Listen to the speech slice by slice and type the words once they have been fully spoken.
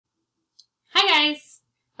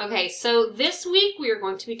Okay, so this week we are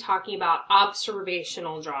going to be talking about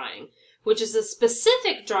observational drawing, which is a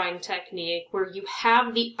specific drawing technique where you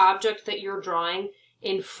have the object that you're drawing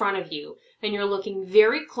in front of you and you're looking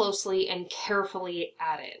very closely and carefully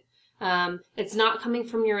at it. It's not coming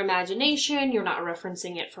from your imagination, you're not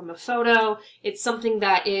referencing it from a photo, it's something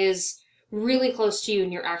that is really close to you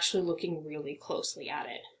and you're actually looking really closely at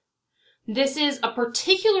it. This is a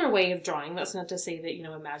particular way of drawing. That's not to say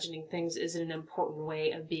that, imagining things isn't an important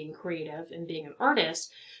way of being creative and being an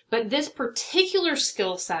artist, but this particular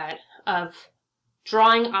skill set of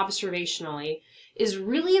drawing observationally is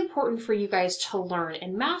really important for you guys to learn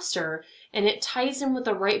and master, and it ties in with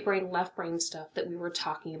the right brain, left brain stuff that we were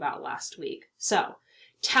talking about last week. So,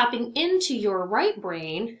 tapping into your right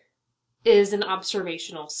brain is an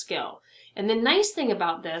observational skill. And the nice thing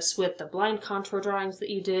about this, with the blind contour drawings that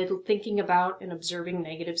you did, thinking about and observing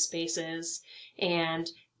negative spaces and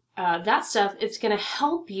that stuff, it's going to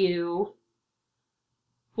help you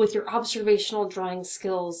with your observational drawing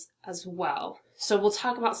skills as well. So we'll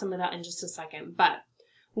talk about some of that in just a second. But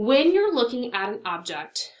when you're looking at an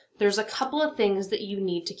object, there's a couple of things that you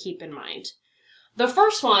need to keep in mind. The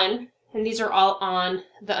first one, and these are all on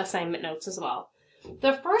the assignment notes as well,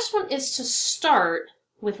 the first one is to start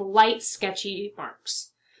with light, sketchy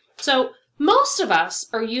marks. So most of us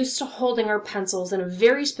are used to holding our pencils in a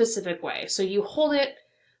very specific way. So you hold it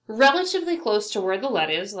relatively close to where the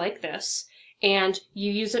lead is, like this, and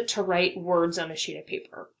you use it to write words on a sheet of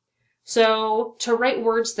paper. So to write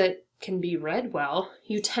words that can be read well,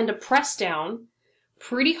 you tend to press down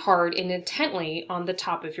pretty hard and intently on the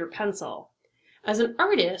top of your pencil. As an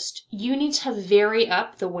artist, you need to vary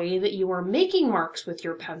up the way that you are making marks with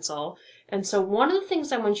your pencil. And so one of the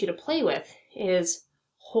things I want you to play with is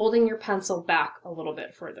holding your pencil back a little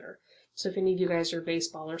bit further. So if any of you guys are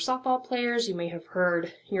baseball or softball players, you may have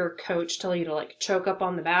heard your coach tell you to choke up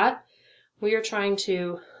on the bat. We are trying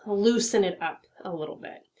to loosen it up a little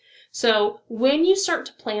bit. So when you start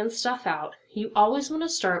to plan stuff out, you always want to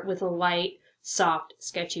start with light, soft,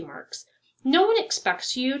 sketchy marks. No one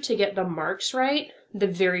expects you to get the marks right the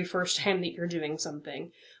very first time that you're doing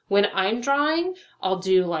something. When I'm drawing, I'll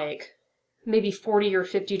do maybe 40 or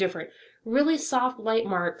 50 different really soft light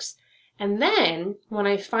marks. And then when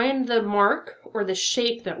I find the mark or the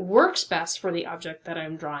shape that works best for the object that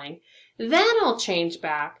I'm drawing, then I'll change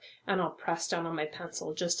back and I'll press down on my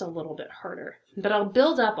pencil just a little bit harder. But I'll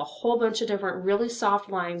build up a whole bunch of different really soft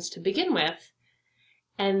lines to begin with,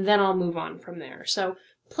 and then I'll move on from there. So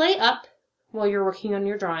play up while you're working on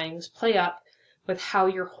your drawings, play up with how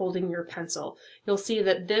you're holding your pencil. You'll see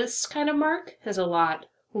that this kind of mark is a lot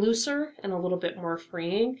looser and a little bit more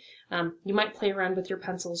freeing. You might play around with your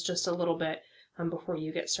pencils just a little bit before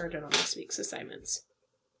you get started on this week's assignments.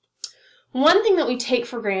 One thing that we take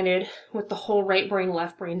for granted with the whole right brain,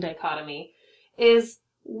 left brain dichotomy is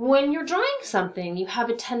when you're drawing something, you have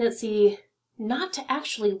a tendency not to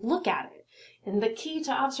actually look at it. And the key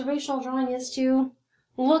to observational drawing is to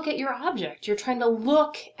look at your object. You're trying to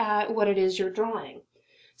look at what it is you're drawing.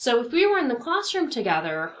 So if we were in the classroom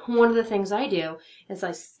together, one of the things I do is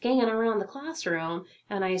I scan around the classroom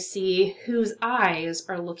and I see whose eyes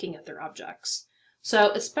are looking at their objects.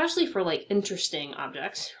 So especially for interesting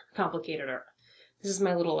objects, complicated art. This is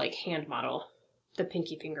my little hand model. The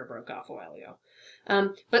pinky finger broke off a while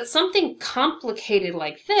ago. But something complicated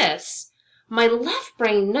like this, my left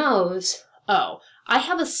brain knows, oh, I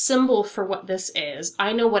have a symbol for what this is.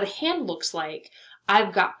 I know what a hand looks like.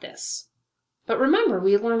 I've got this. But remember,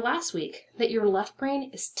 we learned last week that your left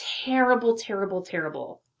brain is terrible, terrible,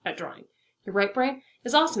 terrible at drawing. Your right brain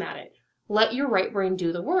is awesome at it. Let your right brain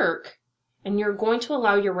do the work, and you're going to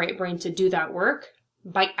allow your right brain to do that work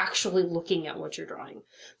by actually looking at what you're drawing.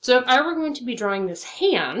 So if I were going to be drawing this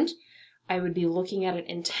hand, I would be looking at it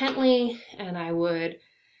intently, and I would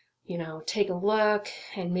take a look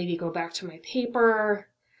and maybe go back to my paper,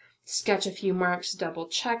 sketch a few marks, double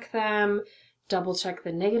check them, double check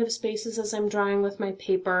the negative spaces as I'm drawing with my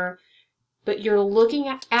paper. But you're looking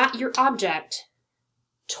at your object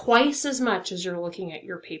twice as much as you're looking at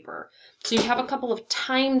your paper. So you have a couple of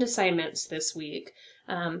timed assignments this week.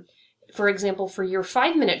 For example, for your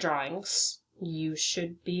 5-minute drawings, you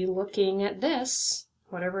should be looking at this,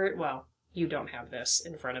 well, you don't have this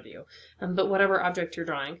in front of you, but whatever object you're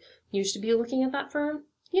drawing, you should be looking at that for,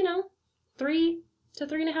 3 to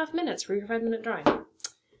 3.5 minutes for your 5-minute drawing.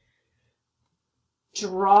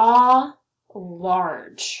 Draw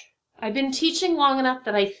large. I've been teaching long enough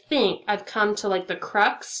that I think I've come to the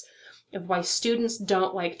crux of why students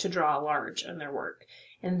don't like to draw large in their work.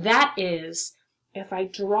 And that is, if I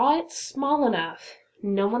draw it small enough,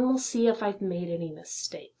 no one will see if I've made any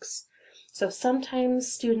mistakes. So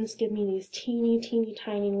sometimes students give me these teeny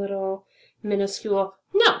tiny little minuscule.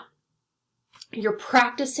 No, you're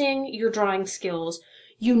practicing your drawing skills.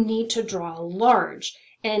 You need to draw large.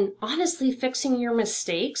 And honestly, fixing your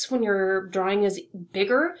mistakes when your drawing is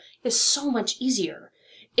bigger is so much easier.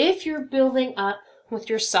 If you're building up with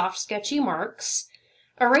your soft, sketchy marks,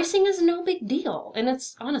 erasing is no big deal. And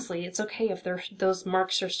it's honestly, it's okay if those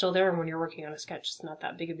marks are still there when you're working on a sketch. It's not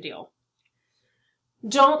that big of a deal.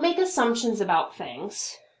 Don't make assumptions about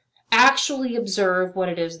things. Actually observe what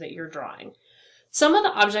it is that you're drawing. Some of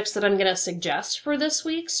the objects that I'm going to suggest for this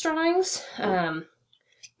week's drawings,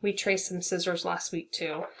 we traced some scissors last week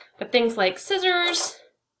too, but things like scissors,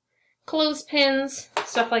 clothespins,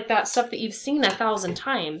 stuff like that, stuff that you've seen 1,000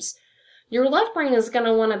 times, your left brain is going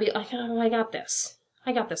to want to be like, oh, I got this.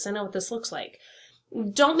 I got this. I know what this looks like.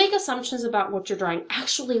 Don't make assumptions about what you're drawing.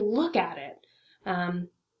 Actually look at it.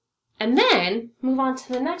 And then move on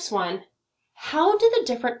to the next one. How do the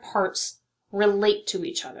different parts relate to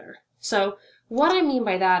each other? So what I mean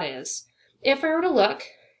by that is, if I were to look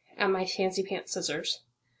at my fancy pants scissors,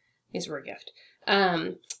 these were a gift,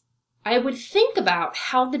 I would think about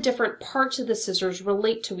how the different parts of the scissors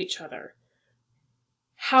relate to each other.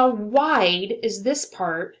 How wide is this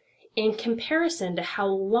part in comparison to how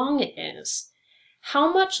long it is?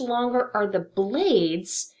 How much longer are the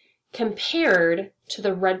blades compared to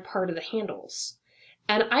the red part of the handles?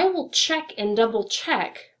 And I will check and double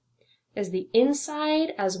check, is the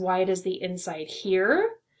inside as wide as the inside here?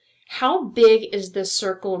 How big is this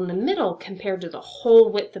circle in the middle compared to the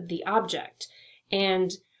whole width of the object?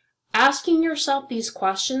 And asking yourself these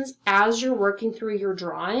questions as you're working through your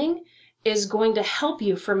drawing is going to help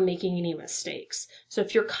you from making any mistakes. So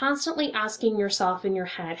if you're constantly asking yourself in your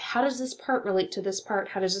head, how does this part relate to this part?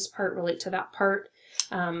 How does this part relate to that part?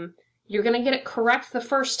 You're going to get it correct the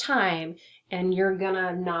first time, and you're going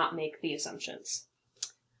to not make the assumptions.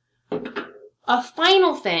 A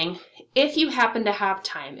final thing, if you happen to have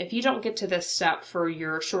time, if you don't get to this step for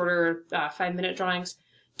your shorter 5-minute drawings,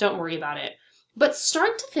 don't worry about it. But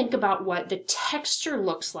start to think about what the texture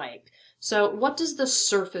looks like. So what does the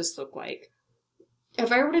surface look like?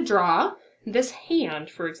 If I were to draw this hand,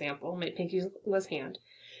 for example, my pinky's hand,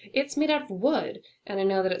 it's made out of wood. And I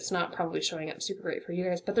know that it's not probably showing up super great for you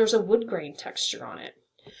guys, but there's a wood grain texture on it.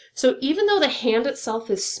 So even though the hand itself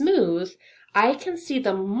is smooth, I can see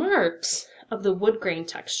the marks of the wood grain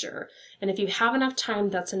texture. And if you have enough time,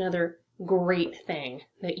 that's another great thing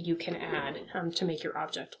that you can add to make your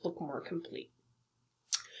object look more complete.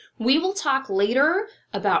 We will talk later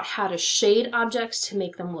about how to shade objects to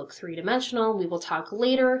make them look three-dimensional. We will talk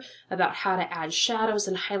later about how to add shadows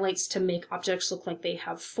and highlights to make objects look like they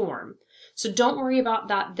have form. So don't worry about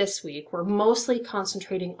that this week. We're mostly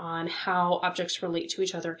concentrating on how objects relate to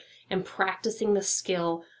each other and practicing the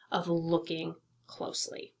skill of looking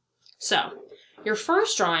closely. So your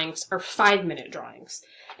first drawings are 5-minute drawings.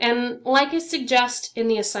 And like I suggest in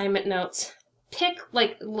the assignment notes, pick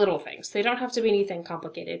like little things. They don't have to be anything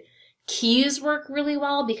complicated. Keys work really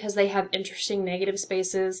well because they have interesting negative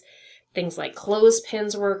spaces. Things like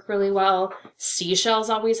clothespins work really well. Seashells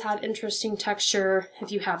always have interesting texture.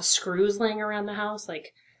 If you have screws laying around the house,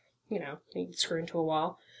 like, you know, you can screw into a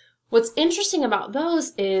wall. What's interesting about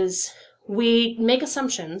those is we make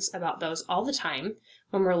assumptions about those all the time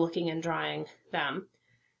when we're looking and drawing them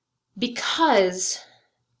because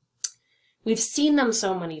we've seen them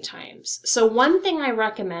so many times. So one thing I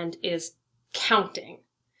recommend is counting,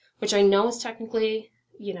 which I know is technically,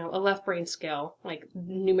 you know, a left brain skill, like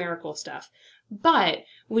numerical stuff. But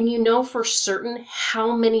when you know for certain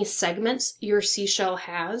how many segments your seashell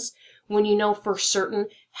has, when you know for certain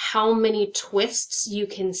how many twists you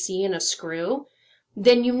can see in a screw,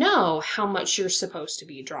 then you know how much you're supposed to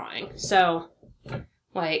be drawing. So,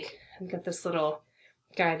 like, I've got this little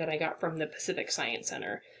guy that I got from the Pacific Science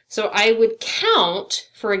Center. So I would count,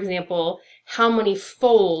 for example, how many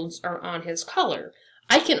folds are on his collar.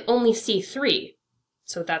 I can only see 3,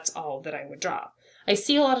 so that's all that I would draw. I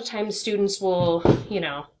see a lot of times students will, you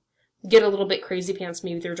know, get a little bit crazy pants.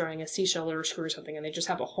 Maybe they're drawing a seashell or a screw or something, and they just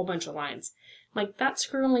have a whole bunch of lines. I'm like, that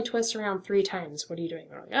screw only twists around 3 times. What are you doing?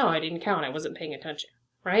 They're like, oh, I didn't count. I wasn't paying attention,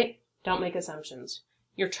 right? Don't make assumptions.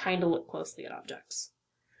 You're trying to look closely at objects.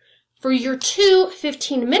 For your 2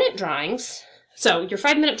 15-minute drawings, so your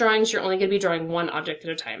 5-minute drawings, you're only going to be drawing one object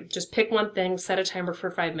at a time. Just pick one thing, set a timer for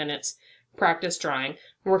 5 minutes, practice drawing,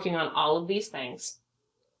 working on all of these things.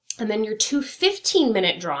 And then your 2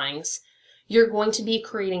 15-minute drawings, you're going to be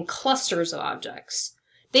creating clusters of objects.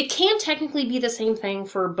 They can technically be the same thing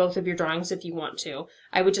for both of your drawings if you want to.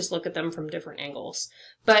 I would just look at them from different angles.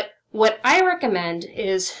 But what I recommend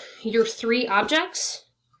is your 3 objects,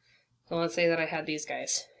 So let's say that I had these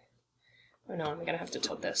guys. Oh no, I'm going to have to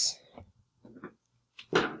tilt this.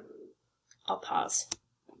 I'll pause.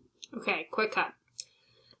 Okay, quick cut.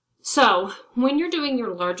 So when you're doing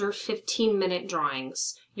your larger 15-minute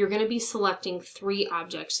drawings, you're going to be selecting 3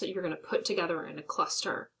 objects that you're going to put together in a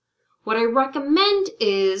cluster. What I recommend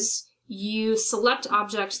is you select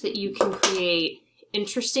objects that you can create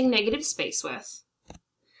interesting negative space with.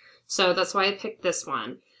 So that's why I picked this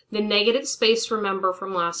one. The negative space, remember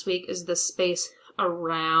from last week, is the space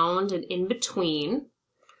around and in between.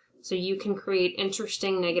 So you can create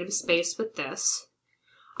interesting negative space with this.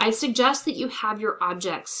 I suggest that you have your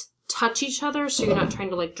objects touch each other, so you're not trying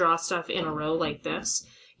to like draw stuff in a row like this.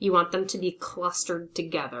 You want them to be clustered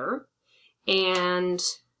together. And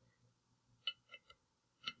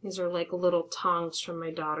these are like little tongs from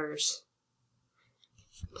my daughter's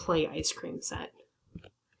play ice cream set.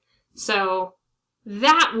 So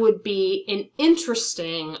that would be an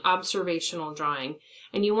interesting observational drawing.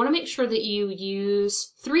 And you want to make sure that you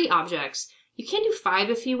use 3 objects. You can do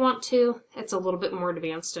 5 if you want to. It's a little bit more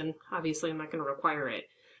advanced, and obviously I'm not going to require it.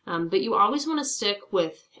 But you always want to stick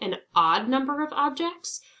with an odd number of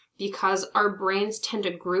objects because our brains tend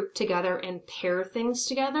to group together and pair things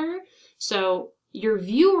together. So your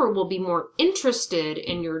viewer will be more interested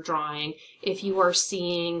in your drawing if you are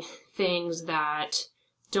seeing things that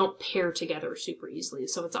don't pair together super easily.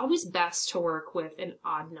 So it's always best to work with an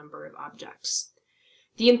odd number of objects.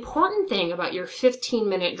 The important thing about your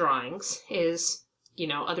 15-minute drawings is, you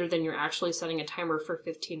know, other than you're actually setting a timer for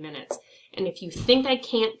 15 minutes, and if you think I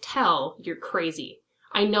can't tell, you're crazy.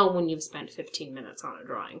 I know when you've spent 15 minutes on a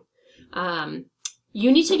drawing.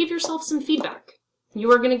 You need to give yourself some feedback. You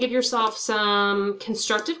are going to give yourself some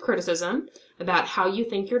constructive criticism about how you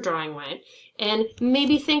think your drawing went, and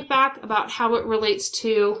maybe think back about how it relates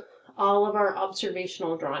to all of our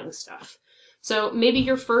observational drawing stuff. So maybe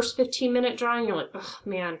your first 15-minute drawing, you're like, oh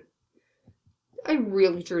man, I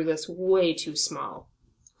really drew this way too small.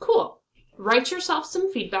 Cool. Write yourself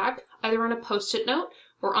some feedback, either on a Post-it note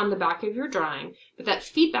or on the back of your drawing, but that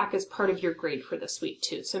feedback is part of your grade for this week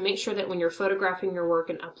too. So make sure that when you're photographing your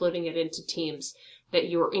work and uploading it into Teams, that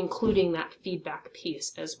you're including that feedback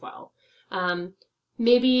piece as well.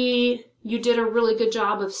 Maybe you did a really good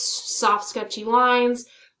job of soft, sketchy lines,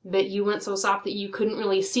 but you went so soft that you couldn't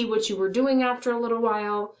really see what you were doing after a little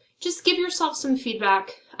while. Just give yourself some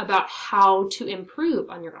feedback about how to improve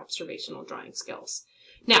on your observational drawing skills.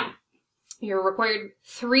 Now, you're required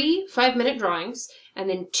 3 5-minute drawings and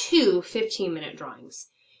then 2 15-minute drawings.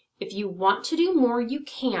 If you want to do more, you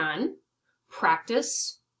can.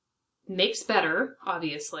 Practice makes better,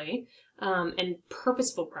 obviously, and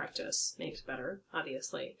purposeful practice makes better,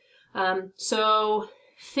 obviously. So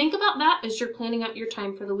think about that as you're planning out your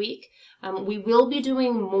time for the week. We will be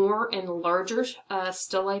doing more and larger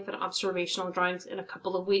still life and observational drawings in a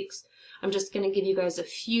couple of weeks. I'm just going to give you guys a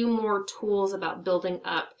few more tools about building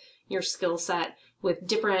up your skill set with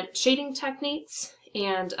different shading techniques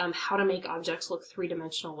and how to make objects look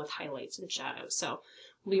 3-dimensional with highlights and shadows. So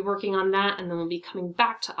we'll be working on that, and then we'll be coming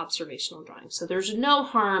back to observational drawing. So there's no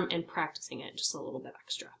harm in practicing it, just a little bit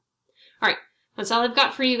extra. All right, that's all I've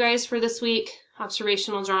got for you guys for this week.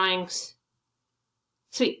 Observational drawings.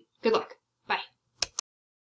 Sweet. Good luck.